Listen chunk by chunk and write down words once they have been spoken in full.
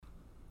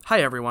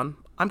Hi everyone,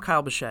 I'm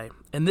Kyle Bechet,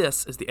 and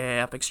this is the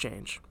AAF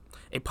Exchange,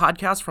 a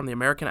podcast from the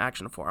American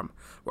Action Forum,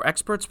 where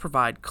experts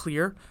provide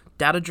clear,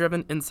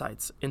 data-driven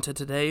insights into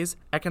today's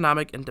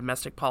economic and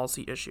domestic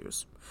policy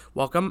issues.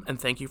 Welcome, and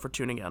thank you for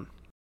tuning in.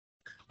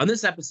 On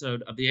this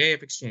episode of the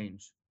AAF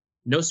Exchange,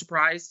 no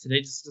surprise,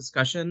 today's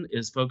discussion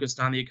is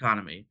focused on the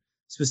economy,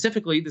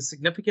 specifically the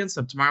significance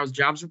of tomorrow's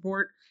jobs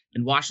report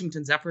and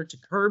Washington's effort to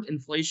curb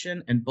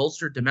inflation and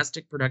bolster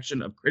domestic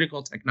production of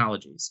critical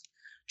technologies.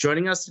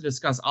 Joining us to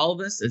discuss all of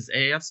this is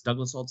AAF's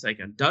Douglas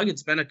Holtz-Eakin. Doug,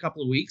 it's been a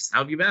couple of weeks. How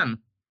have you been?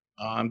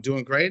 I'm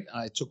doing great.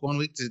 I took 1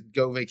 week to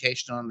go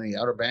vacation on the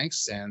Outer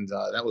Banks, and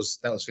that was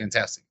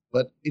fantastic.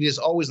 But it is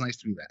always nice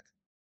to be back.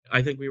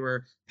 I think we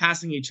were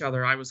passing each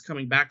other. I was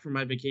coming back from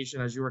my vacation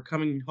as you were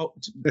coming home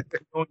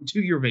going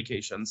to your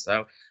vacation.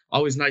 So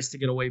always nice to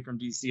get away from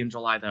DC in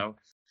July, though.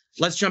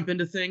 Let's jump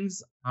into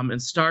things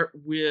and start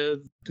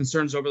with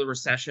concerns over the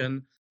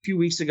recession. A few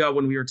weeks ago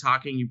when we were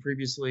talking, you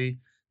previously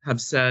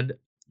have said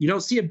you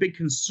don't see a big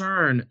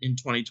concern in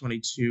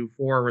 2022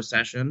 for a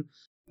recession.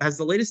 Has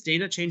the latest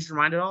data changed your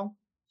mind at all?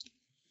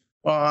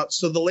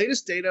 So the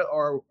latest data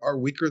are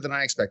weaker than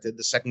I expected.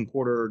 The second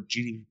quarter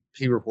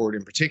GDP report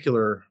in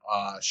particular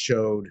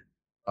showed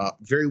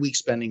very weak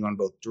spending on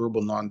both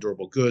durable,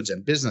 non-durable goods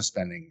and business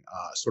spending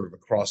sort of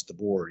across the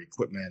board,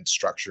 equipment,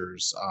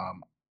 structures.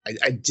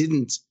 I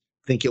didn't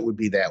think it would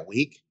be that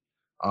weak.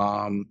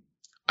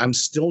 I'm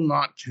still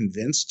not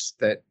convinced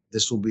that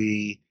this will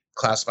be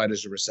classified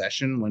as a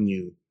recession when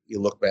you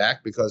look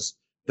back, because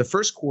the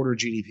first quarter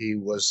GDP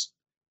was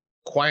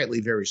quietly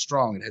very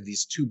strong. It had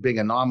these two big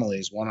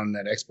anomalies, one on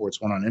net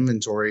exports, one on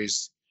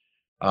inventories.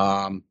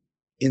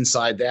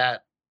 Inside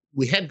that,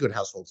 we had good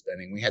household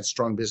spending. We had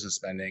strong business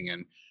spending.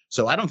 And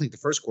so I don't think the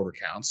first quarter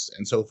counts.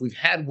 And so if we've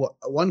had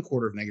 1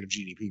 quarter of negative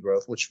GDP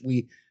growth, which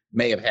we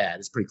may have had,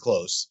 it's pretty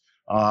close,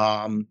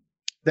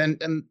 then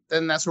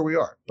that's where we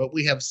are. But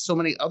we have so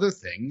many other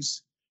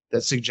things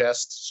that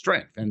suggest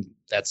strength. And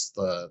that's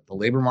the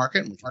labor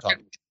market. And we can talk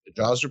about the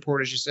jobs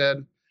report, as you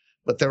said.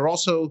 But there are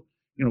also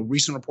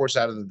recent reports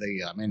out of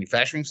the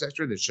manufacturing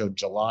sector that showed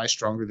July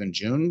stronger than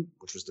June,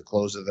 which was the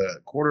close of the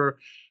quarter.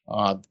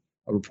 A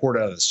report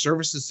out of the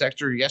services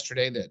sector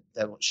yesterday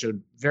that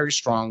showed very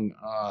strong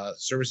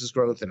services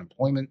growth and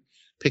employment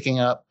picking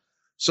up.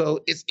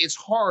 So it's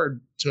hard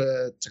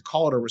to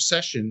call it a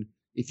recession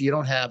if you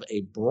don't have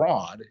a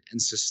broad and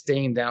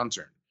sustained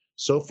downturn.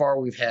 So far,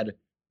 we've had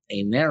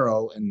a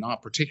narrow and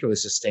not particularly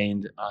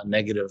sustained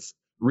negative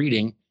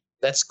reading.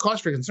 That's cause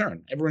for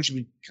concern. Everyone should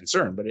be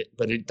concerned,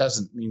 but it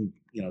doesn't mean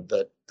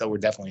that we're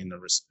definitely in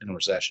a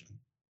recession.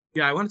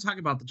 Yeah, I want to talk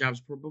about the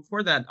jobs report.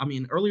 Before that,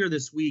 earlier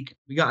this week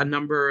we got a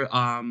number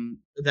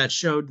that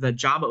showed that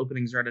job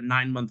openings are at a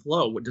 9-month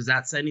low. Does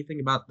that say anything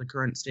about the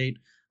current state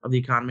of the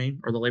economy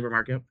or the labor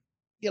market?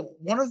 Yeah,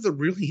 one of the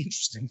really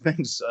interesting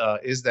things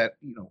is that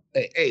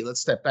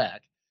let's step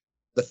back.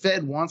 The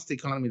Fed wants the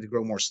economy to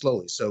grow more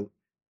slowly, so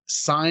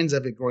signs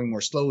of it growing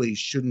more slowly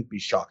shouldn't be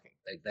shocking.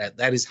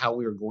 That is how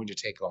we are going to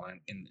take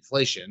on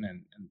inflation,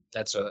 and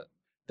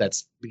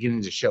that's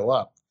beginning to show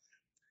up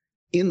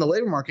in the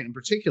labor market in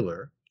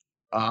particular.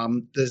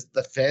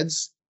 The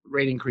Fed's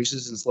rate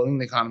increases and slowing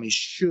the economy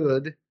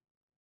should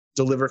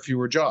deliver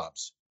fewer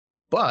jobs,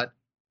 but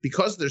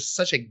because there's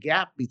such a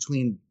gap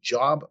between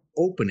job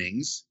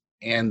openings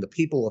and the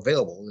people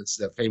available, it's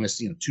the famous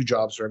 2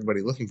 jobs for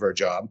everybody looking for a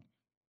job.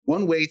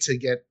 One way to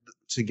get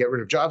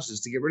rid of jobs is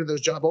to get rid of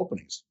those job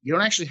openings. You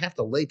don't actually have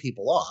to lay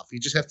people off. You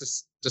just have to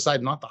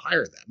decide not to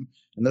hire them,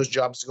 and those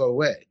jobs go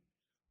away.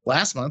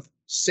 Last month,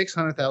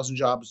 600,000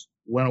 jobs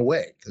went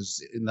away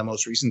because in the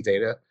most recent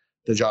data,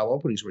 the job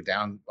openings were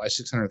down by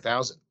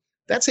 600,000.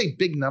 That's a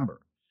big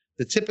number.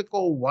 The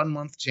typical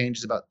 1-month change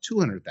is about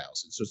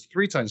 200,000, so it's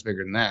 3 times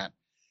bigger than that.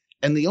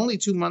 And the only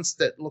 2 months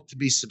that looked to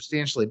be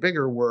substantially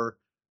bigger were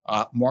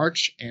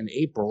March and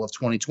April of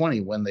 2020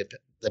 when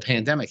the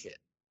pandemic hit.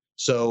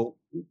 So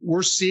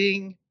we're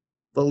seeing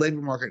the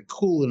labor market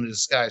cool in a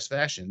disguised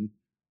fashion.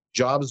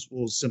 Jobs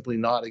will simply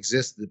not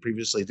exist that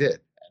previously did,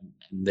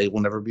 and they will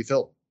never be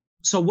filled.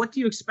 So what do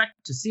you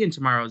expect to see in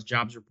tomorrow's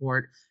jobs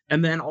report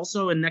and then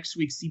also in next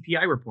week's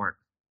CPI report?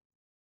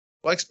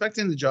 Well, I expect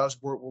in the jobs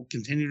report we'll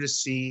continue to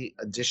see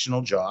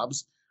additional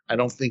jobs. I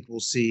don't think we'll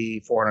see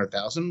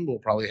 400,000. We'll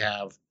probably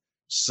have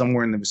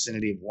somewhere in the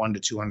vicinity of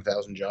 100,000 to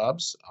 200,000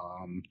 jobs.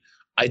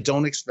 I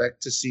don't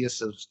expect to see a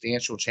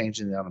substantial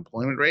change in the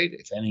unemployment rate,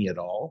 if any at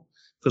all,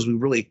 because we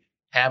really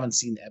haven't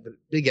seen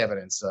big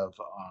evidence of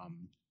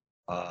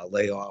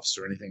layoffs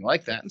or anything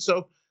like that. And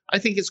so I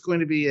think it's going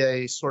to be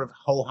a sort of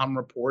ho-hum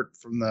report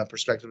from the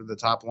perspective of the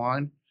top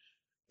line.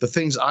 The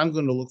things I'm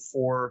going to look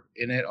for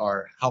in it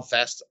are how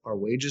fast are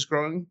wages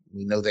growing.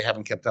 We know they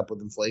haven't kept up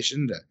with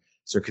inflation.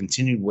 Is there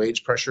continued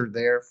wage pressure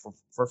there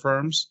for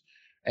firms?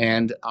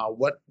 And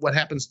what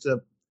happens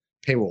to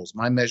payrolls,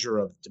 my measure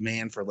of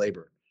demand for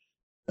labor?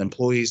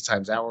 Employees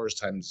times hours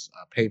times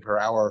pay per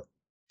hour.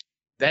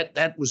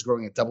 That was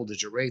growing at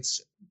double-digit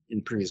rates.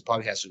 In previous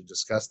podcasts, we've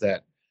discussed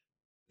that.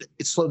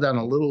 It slowed down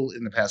a little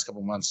in the past couple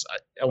of months.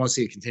 I want to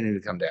see it continue to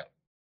come down.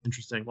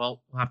 Interesting.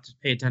 Well, we'll have to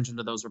pay attention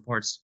to those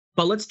reports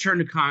But let's turn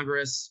to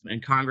Congress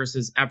and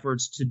Congress's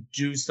efforts to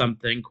do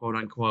something, quote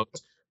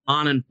unquote,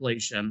 on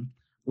inflation.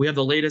 We have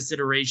the latest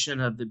iteration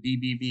of the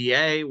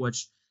BBBA,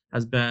 which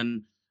has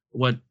been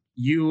what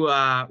you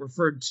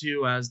referred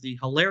to as the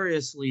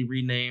hilariously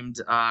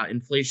renamed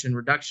Inflation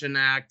Reduction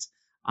Act,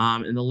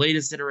 and the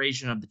latest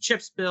iteration of the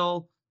CHIPS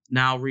bill,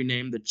 now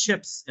renamed the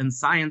CHIPS and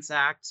Science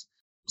Act.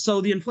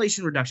 So the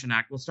Inflation Reduction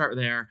Act, we'll start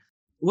there.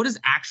 What is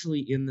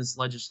actually in this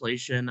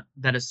legislation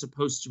that is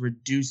supposed to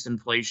reduce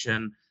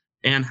inflation,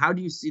 and how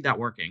do you see that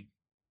working?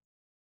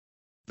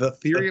 The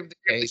theory of the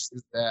case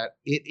is that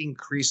it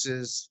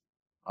decreases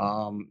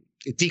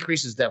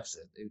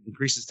deficit, it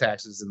increases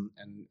taxes,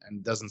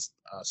 and doesn't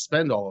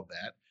spend all of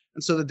that,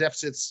 and so the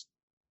deficit's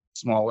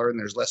smaller, and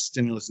there's less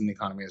stimulus in the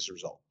economy as a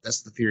result.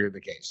 That's the theory of the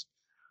case.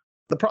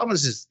 The problem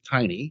is it's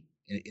tiny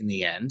in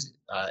the end.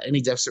 Any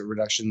deficit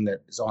reduction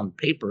that is on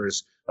paper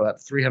is about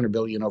 $300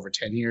 billion over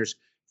 10 years.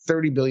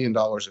 $30 billion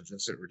of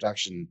deficit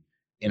reduction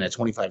in a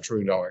 $25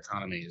 trillion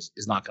economy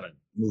is not going to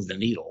move the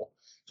needle.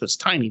 So it's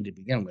tiny to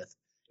begin with.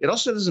 It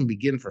also doesn't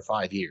begin for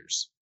 5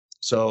 years.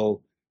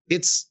 So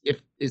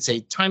if it's a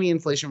tiny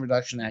Inflation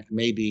Reduction Act,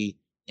 maybe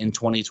in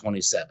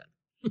 2027.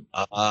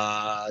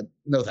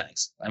 No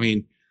thanks. I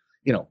mean,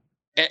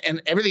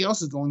 and everything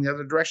else is going the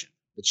other direction.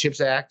 The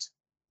CHIPS Act,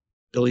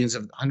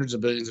 hundreds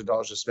of billions of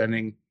dollars of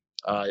spending.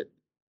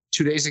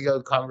 2 days ago,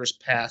 Congress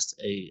passed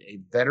a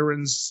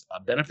veterans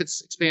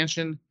benefits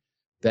expansion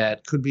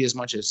that could be as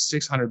much as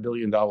 $600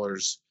 billion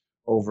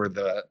over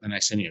the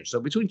next 10 years.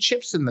 So between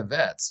CHIPS and the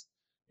vets,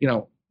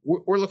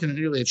 we're looking at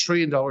nearly $1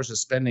 trillion of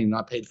spending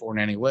not paid for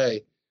in any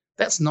way.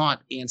 That's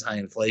not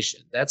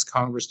anti-inflation. That's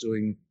Congress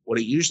doing what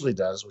it usually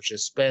does, which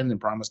is spend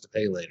and promise to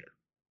pay later.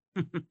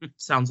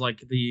 Sounds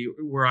like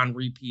we're on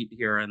repeat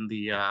here in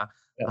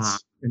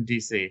Yes. in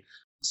DC.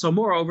 So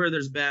moreover,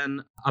 there's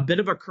been a bit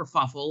of a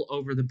kerfuffle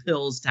over the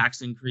bill's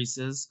tax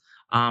increases,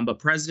 but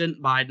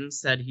President Biden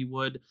said he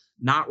would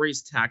not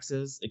raise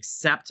taxes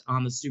except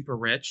on the super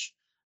rich.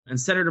 And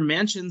Senator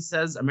Manchin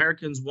says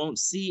Americans won't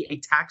see a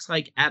tax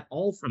hike at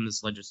all from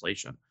this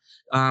legislation.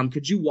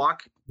 Could you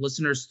walk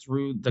listeners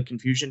through the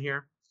confusion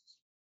here?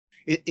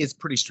 It's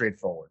pretty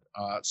straightforward.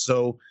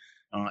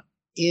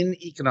 In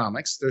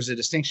economics, there's a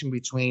distinction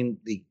between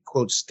the,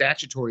 quote,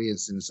 statutory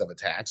incidence of a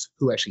tax,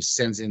 who actually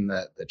sends in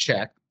the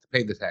check to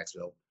pay the tax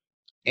bill,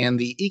 and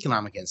the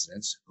economic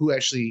incidence, who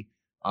actually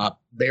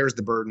bears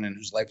the burden and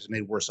whose life is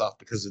made worse off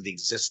because of the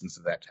existence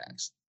of that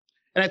tax.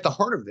 And at the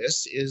heart of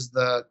this is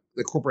the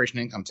corporation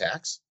income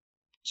tax.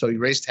 So you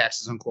raise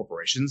taxes on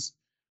corporations.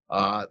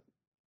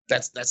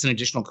 That's an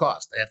additional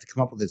cost. They have to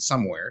come up with it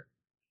somewhere.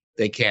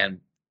 They can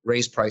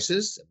raise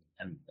prices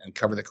and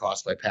cover the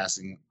cost by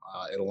passing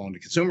it along to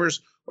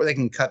consumers, or they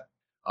can cut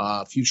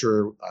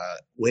future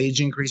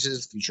wage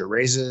increases, future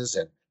raises,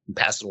 and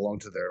pass it along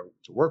to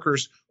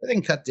workers, or they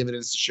can cut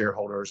dividends to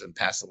shareholders and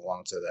pass it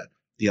along to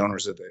the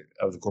owners of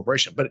the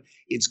corporation. But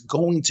it's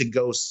going to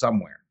go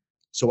somewhere.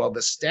 So while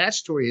the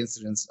statutory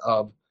incidence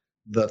of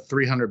the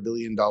 $300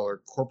 billion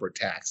corporate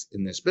tax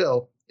in this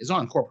bill is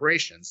on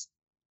corporations,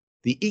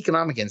 the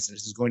economic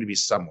incidence is going to be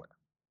somewhere.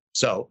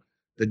 So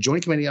the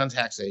Joint Committee on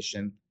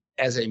Taxation,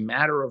 as a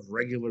matter of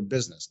regular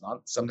business,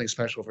 not something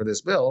special for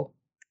this bill,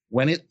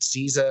 when it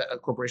sees a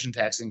corporation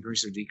tax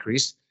increase or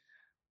decrease,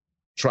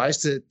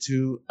 tries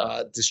to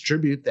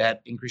distribute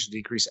that increase or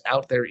decrease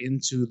out there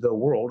into the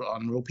world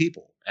on real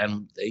people.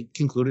 And they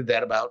concluded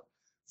that about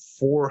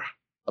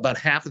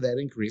half of that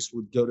increase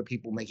would go to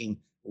people making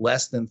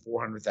less than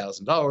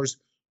 $400,000,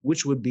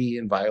 which would be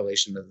in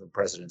violation of the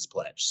president's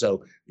pledge.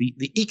 So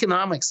the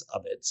economics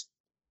of it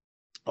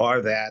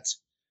are that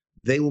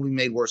they will be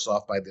made worse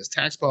off by this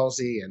tax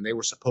policy, and they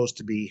were supposed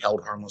to be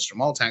held harmless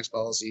from all tax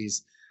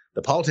policies.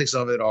 The politics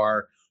of it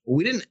are, well,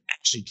 we didn't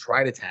actually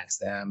try to tax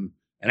them.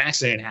 An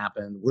accident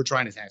happened. We're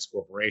trying to tax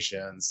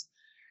corporations.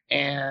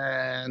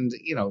 And,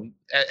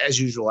 as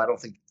usual, I don't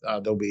think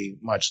there'll be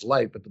much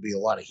light, but there'll be a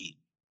lot of heat.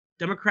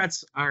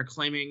 Democrats are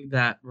claiming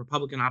that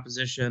Republican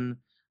opposition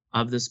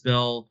of this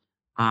bill,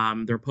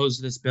 they're opposed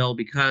to this bill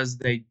because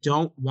they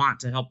don't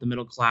want to help the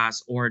middle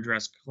class or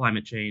address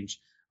climate change.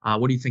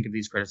 What do you think of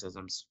these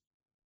criticisms?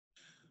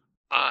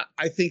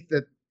 I think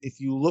that if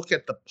you look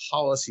at the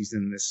policies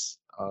in this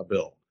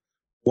bill,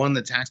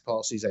 the tax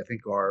policies I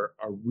think are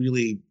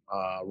really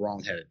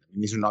wrongheaded. I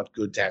mean, these are not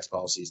good tax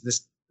policies.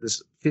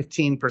 This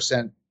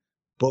 15%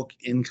 book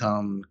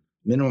income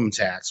minimum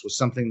tax was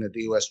something that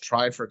the U.S.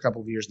 tried for a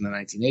couple of years in the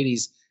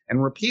 1980s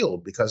and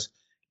repealed because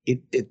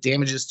it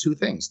damages two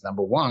things.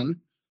 Number one,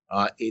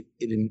 it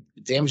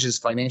damages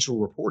financial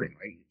reporting.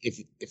 Right?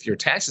 If your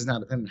tax is now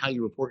dependent on how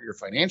you report your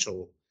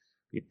financial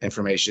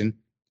information,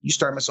 you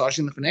start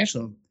massaging the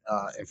financial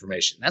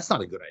information. That's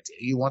not a good idea.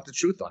 You want the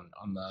truth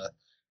on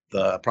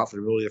the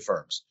profitability of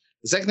firms.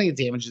 The second thing it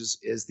damages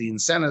is the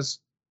incentives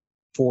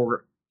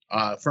for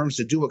firms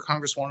to do what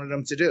Congress wanted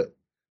them to do.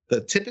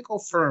 The typical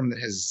firm that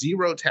has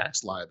zero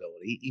tax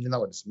liability, even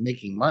though it's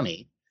making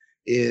money,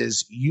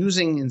 is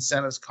using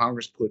incentives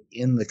Congress put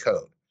in the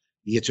code.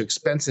 You get to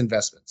expense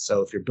investments.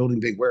 So if you're building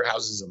big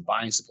warehouses and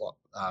buying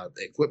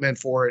the equipment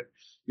for it,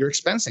 you're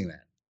expensing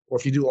that. Or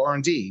if you do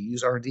R&D,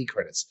 use R&D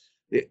credits.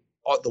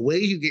 The way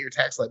you get your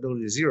tax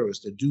liability to zero is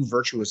to do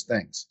virtuous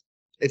things.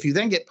 If you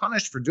then get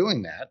punished for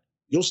doing that,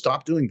 you'll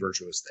stop doing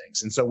virtuous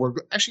things. And so we're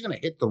actually going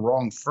to hit the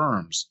wrong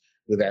firms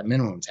with that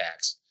minimum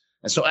tax.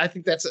 And so I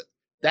think that's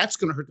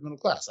going to hurt the middle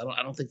class.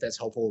 I don't think that's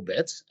helpful a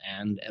bit,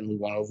 and we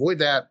want to avoid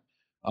that.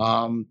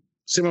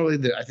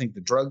 Similarly, I think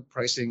the drug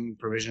pricing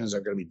provisions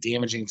are going to be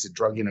damaging to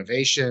drug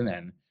innovation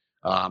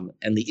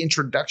and the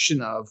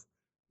introduction of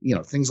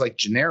things like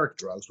generic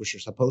drugs, which are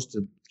supposed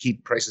to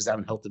keep prices down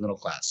and help the middle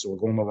class. So we're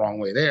going the wrong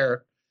way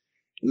there.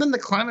 And then the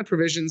climate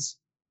provisions,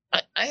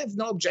 I have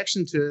no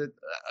objection to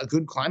a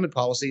good climate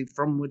policy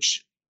from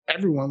which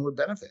everyone would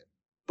benefit.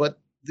 But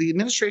the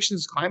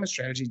administration's climate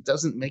strategy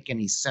doesn't make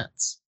any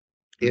sense.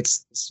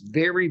 It's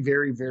very,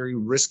 very, very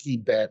risky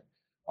bet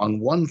on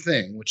one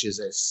thing, which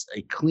is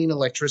a clean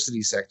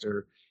electricity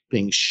sector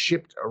being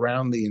shipped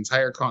around the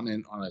entire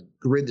continent on a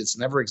grid that's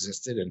never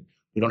existed, and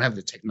we don't have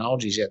the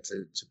technologies yet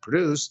to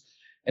produce,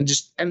 and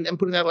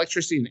putting that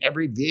electricity in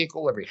every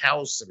vehicle, every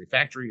house, every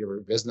factory,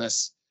 every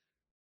business.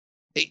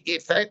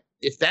 If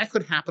that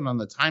could happen on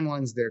the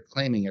timelines they're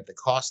claiming at the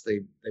cost they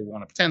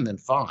want to pretend, then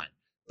fine.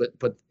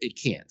 But it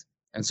can't.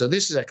 And so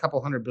this is a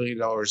couple $100 billion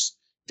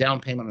down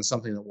payment on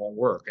something that won't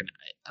work. And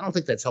I don't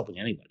think that's helping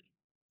anybody.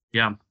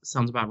 Yeah,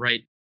 sounds about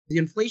right. The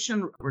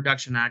Inflation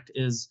Reduction Act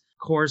is,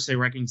 of course, a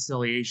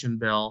reconciliation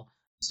bill.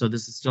 So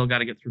this has still got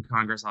to get through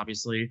Congress,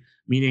 obviously,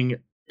 and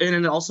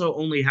it also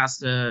only has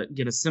to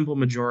get a simple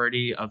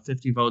majority of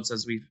 50 votes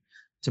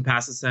to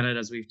pass the Senate,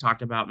 as we've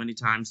talked about many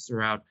times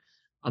throughout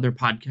other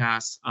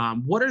podcasts.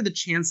 What are the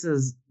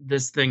chances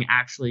this thing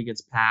actually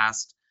gets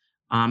passed?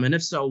 And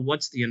if so,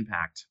 what's the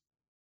impact?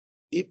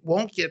 It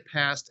won't get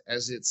passed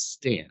as it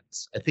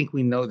stands. I think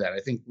we know that. I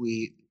think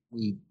we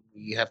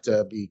have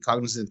to be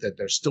cognizant that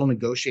they're still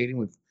negotiating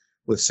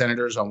with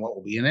senators on what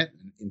will be in it.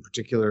 In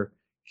particular,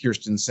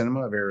 Kyrsten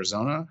Sinema of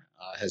Arizona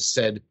has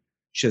said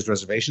she has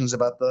reservations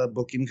about the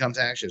book income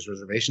tax. She has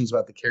reservations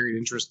about the carried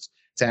interest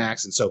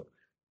tax. And so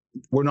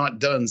we're not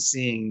done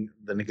seeing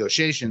the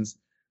negotiations.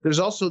 There's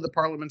also the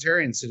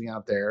parliamentarians sitting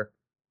out there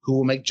who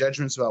will make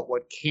judgments about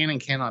what can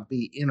and cannot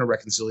be in a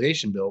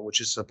reconciliation bill,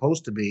 which is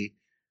supposed to be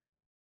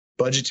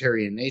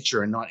budgetary in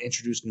nature and not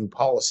introduce new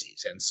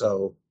policies. And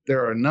so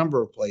there are a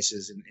number of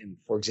places, in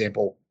for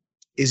example,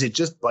 is it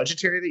just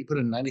budgetary that you put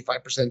a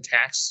 95%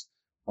 tax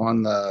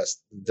on the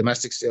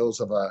domestic sales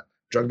of a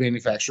drug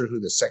manufacturer who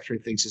the secretary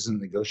thinks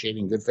isn't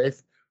negotiating in good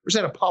faith? Or is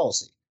that a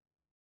policy?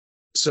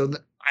 So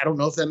I don't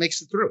know if that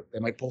makes it through. They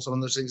might pull some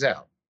of those things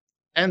out.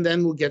 And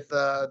then we'll get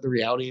the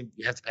reality.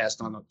 You have to pass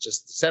it on not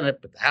just the Senate,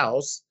 but the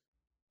House.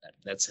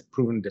 That's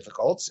proven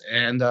difficult.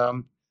 And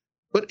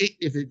but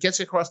if it gets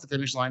across the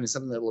finish line as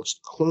something that looks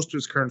close to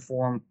its current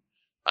form,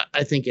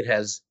 I think it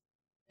has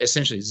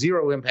essentially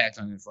zero impact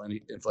on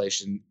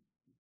inflation.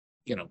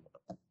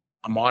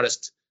 A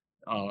modest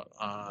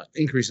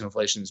increase in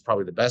inflation is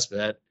probably the best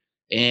bet,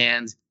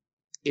 and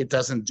it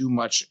doesn't do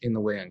much in the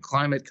way on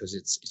climate because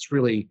it's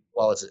really,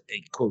 while it's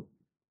a quote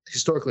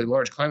historically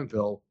large climate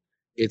bill,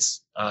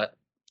 it's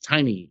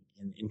tiny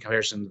in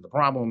comparison to the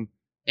problem,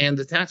 and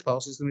the tax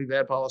policy is going to be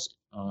bad policy.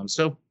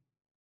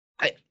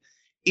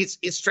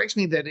 It strikes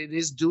me that it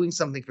is doing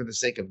something for the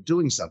sake of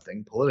doing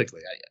something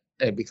politically,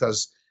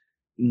 because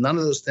none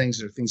of those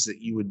things are things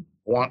that you would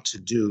want to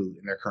do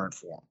in their current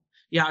form.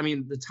 Yeah, I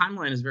mean, the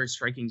timeline is very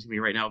striking to me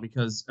right now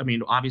because, I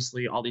mean,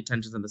 obviously all the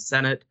attention's in the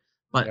Senate,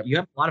 but you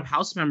have a lot of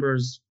House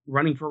members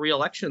running for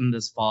re-election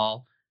this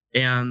fall,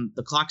 and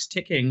the clock's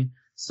ticking.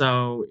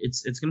 So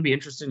it's going to be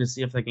interesting to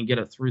see if they can get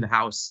it through the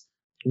House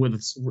with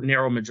a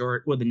narrow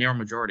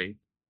majority.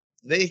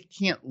 They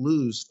can't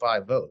lose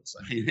 5 votes.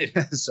 I mean,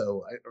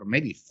 or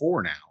maybe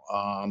 4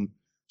 now.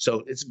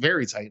 So it's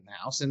very tight in the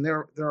House, and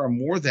there are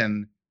more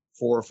than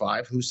 4 or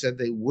 5 who said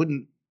they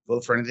wouldn't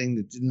vote for anything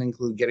that didn't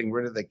include getting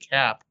rid of the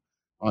cap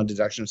on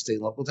deduction of state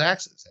and local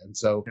taxes. And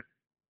so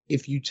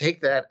if you take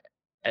that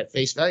at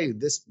face value,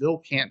 this bill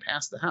can't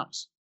pass the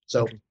House.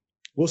 So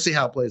we'll see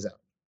how it plays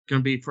out. Going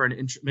to be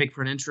make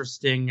for an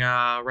interesting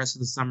rest of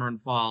the summer and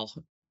fall.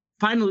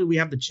 Finally, we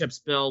have the CHIPS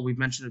bill. We've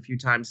mentioned a few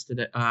times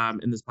today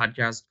in this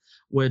podcast,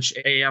 which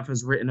AAF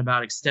has written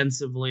about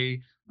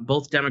extensively.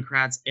 Both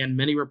Democrats and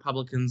many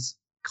Republicans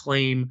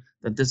claim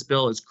that this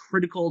bill is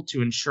critical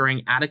to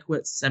ensuring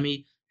adequate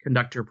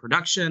semiconductor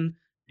production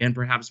and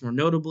perhaps more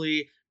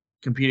notably,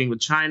 competing with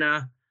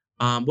China.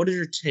 What is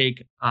your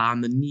take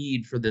on the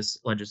need for this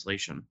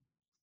legislation?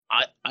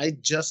 I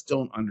just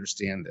don't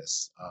understand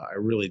this. I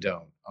really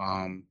don't.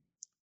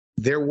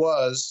 There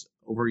was,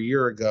 over a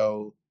year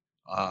ago,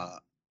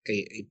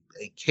 a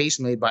case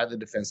made by the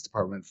Defense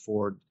Department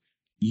for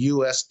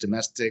U.S.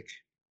 domestic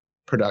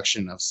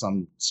production of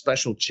some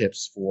special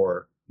chips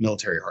for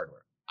military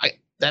hardware.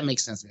 That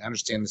makes sense. I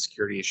understand the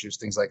security issues,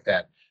 things like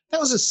that. That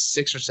was a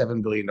 $6 or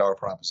 $7 billion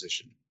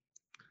proposition.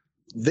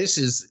 This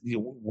is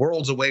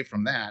worlds away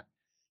from that.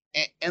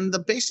 And the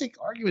basic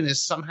argument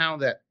is somehow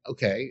that,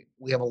 okay,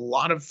 we have a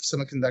lot of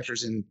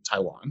semiconductors in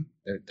Taiwan.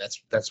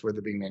 That's where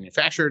they're being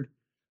manufactured.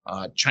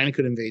 China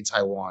could invade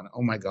Taiwan.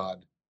 Oh my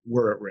God,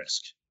 we're at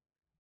risk.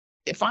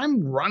 If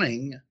I'm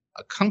running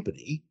a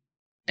company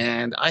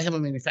and I have a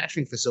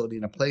manufacturing facility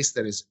in a place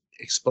that is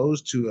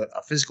exposed to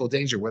a physical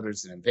danger, whether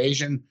it's an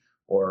invasion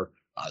or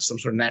some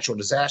sort of natural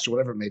disaster,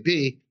 whatever it may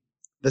be,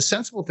 the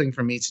sensible thing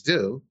for me to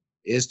do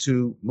is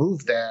to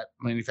move that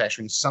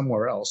manufacturing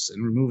somewhere else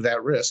and remove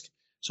that risk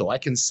so I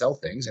can sell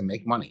things and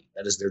make money.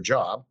 That is their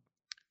job.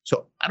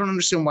 So I don't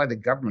understand why the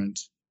government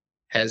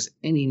has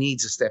any need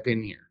to step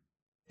in here.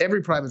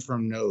 Every private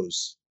firm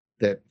knows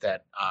that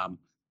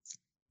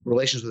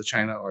relations with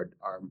China are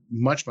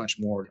much, much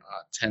more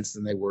tense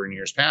than they were in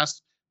years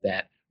past,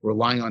 that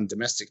relying on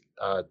domestic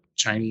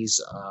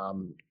Chinese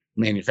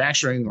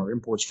manufacturing or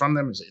imports from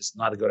them is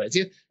not a good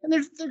idea. And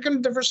they're going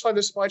to diversify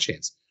their supply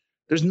chains.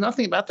 There's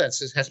nothing about that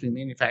says it has to be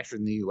manufactured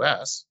in the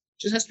U.S.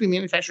 It just has to be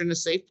manufactured in a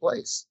safe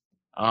place.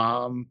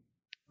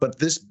 But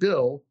this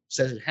bill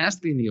says it has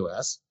to be in the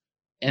U.S.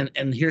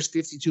 And here's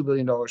 $52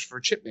 billion for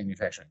chip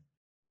manufacturing.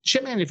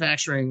 Chip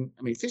manufacturing,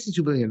 I mean,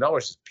 $52 billion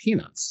is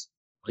peanuts.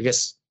 I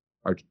guess,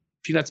 are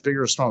peanuts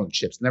bigger or smaller than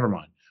chips? Never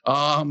mind.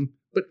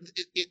 But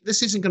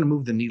this isn't going to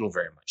move the needle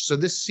very much. So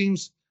this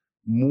seems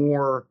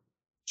more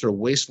sort of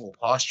wasteful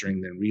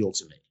posturing than real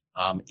to me.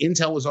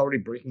 Intel was already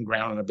breaking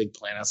ground on a big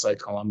plant outside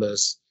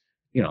Columbus.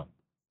 You know,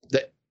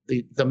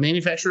 the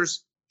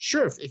manufacturers,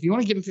 sure, if you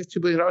want to give them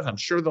 $52 billion, I'm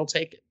sure they'll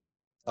take it.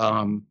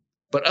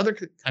 But other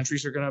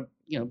countries are going to,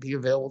 be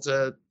available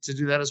to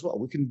do that as well.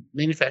 We can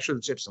manufacture the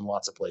chips in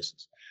lots of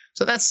places.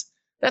 So that's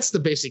the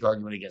basic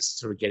argument against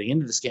sort of getting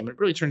into this game. It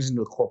really turns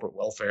into a corporate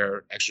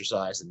welfare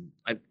exercise, and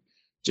I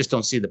just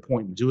don't see the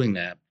point in doing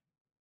that.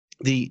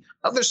 The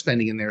other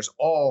spending in there is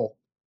all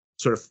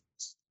sort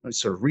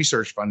of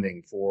research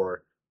funding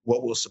for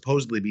what will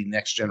supposedly be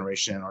next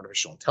generation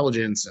artificial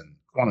intelligence and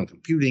quantum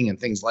computing and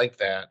things like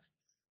that.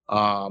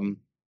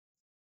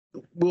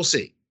 We'll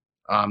see.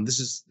 This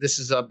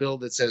is a bill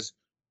that says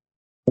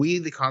we,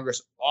 the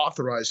Congress,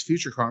 authorize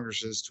future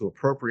Congresses to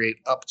appropriate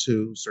up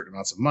to certain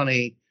amounts of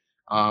money.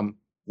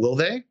 Will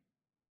they?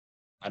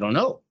 I don't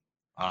know.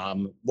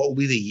 What will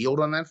be the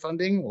yield on that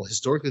funding? Well,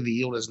 historically, the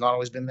yield has not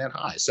always been that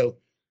high. So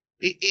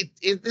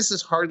this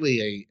is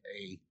hardly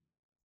a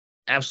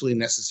absolutely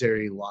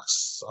necessary, lock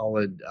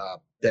solid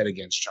bet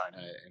against China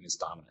and its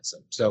dominance.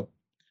 So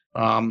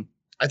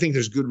I think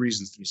there's good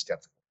reasons to be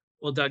skeptical.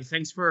 Well, Doug,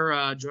 thanks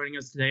for joining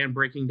us today and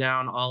breaking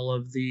down all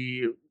of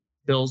the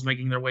bills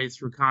making their way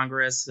through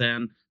Congress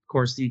and, of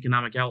course, the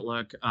economic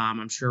outlook.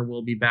 I'm sure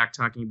we'll be back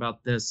talking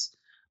about this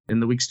in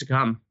the weeks to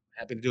come.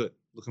 Happy to do it.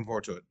 Looking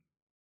forward to it.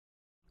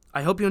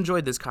 I hope you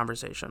enjoyed this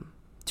conversation.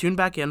 Tune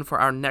back in for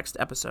our next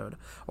episode,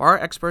 where our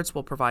experts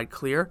will provide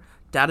clear,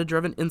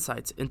 data-driven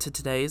insights into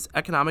today's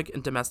economic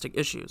and domestic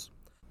issues.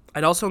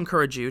 I'd also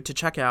encourage you to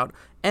check out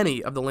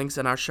any of the links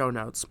in our show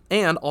notes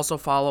and also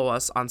follow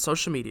us on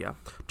social media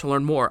to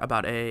learn more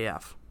about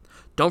AAF.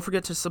 Don't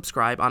forget to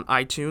subscribe on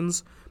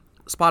iTunes,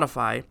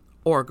 Spotify,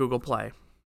 or Google Play.